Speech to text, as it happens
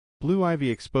Blue Ivy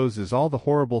exposes all the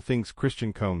horrible things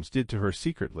Christian Combs did to her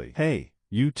secretly. Hey,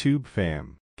 YouTube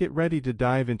fam. Get ready to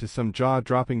dive into some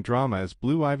jaw-dropping drama as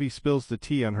Blue Ivy spills the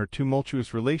tea on her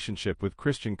tumultuous relationship with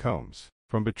Christian Combs.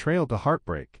 From betrayal to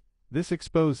heartbreak, this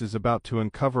expose is about to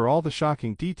uncover all the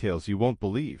shocking details you won't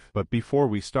believe. But before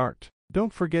we start,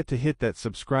 don't forget to hit that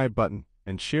subscribe button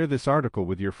and share this article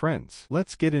with your friends.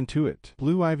 Let's get into it.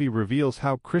 Blue Ivy reveals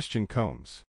how Christian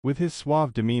Combs, with his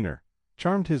suave demeanor,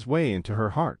 charmed his way into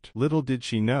her heart. Little did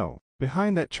she know,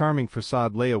 behind that charming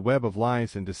facade lay a web of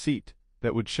lies and deceit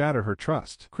that would shatter her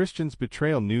trust. Christian's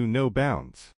betrayal knew no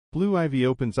bounds. Blue Ivy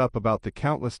opens up about the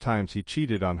countless times he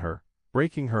cheated on her,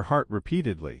 breaking her heart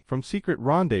repeatedly. From secret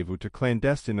rendezvous to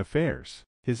clandestine affairs,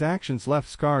 his actions left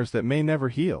scars that may never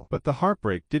heal. But the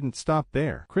heartbreak didn't stop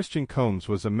there. Christian Combs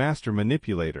was a master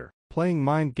manipulator, playing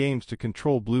mind games to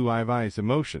control Blue Ivy's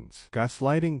emotions.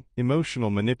 Gaslighting, emotional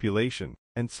manipulation,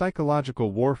 and psychological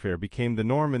warfare became the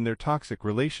norm in their toxic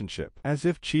relationship. As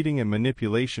if cheating and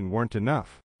manipulation weren't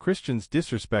enough, Christian's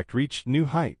disrespect reached new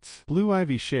heights. Blue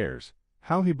Ivy shares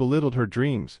how he belittled her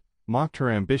dreams, mocked her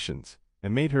ambitions,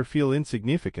 and made her feel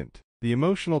insignificant. The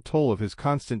emotional toll of his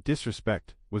constant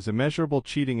disrespect was immeasurable.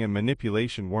 Cheating and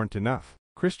manipulation weren't enough.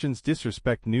 Christian's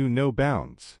disrespect knew no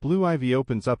bounds. Blue Ivy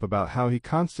opens up about how he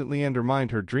constantly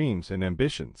undermined her dreams and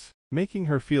ambitions, making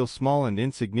her feel small and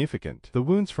insignificant. The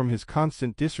wounds from his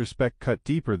constant disrespect cut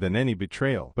deeper than any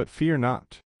betrayal. But fear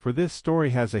not, for this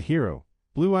story has a hero,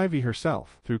 Blue Ivy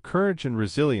herself. Through courage and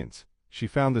resilience, she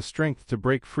found the strength to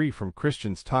break free from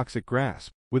Christian's toxic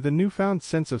grasp. With a newfound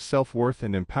sense of self-worth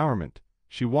and empowerment,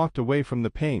 she walked away from the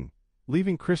pain,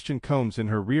 leaving Christian Combs in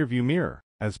her rearview mirror.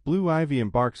 As Blue Ivy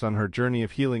embarks on her journey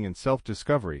of healing and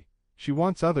self-discovery, she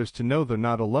wants others to know they're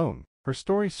not alone. Her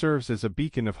story serves as a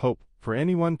beacon of hope for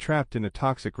anyone trapped in a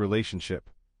toxic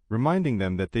relationship, reminding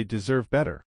them that they deserve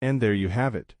better. And there you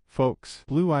have it, folks.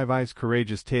 Blue Ivy's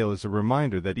courageous tale is a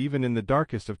reminder that even in the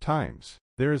darkest of times,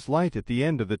 there is light at the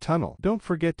end of the tunnel. Don't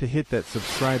forget to hit that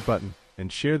subscribe button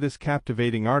and share this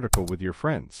captivating article with your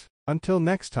friends. Until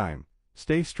next time,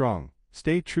 stay strong,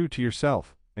 stay true to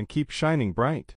yourself, and keep shining bright.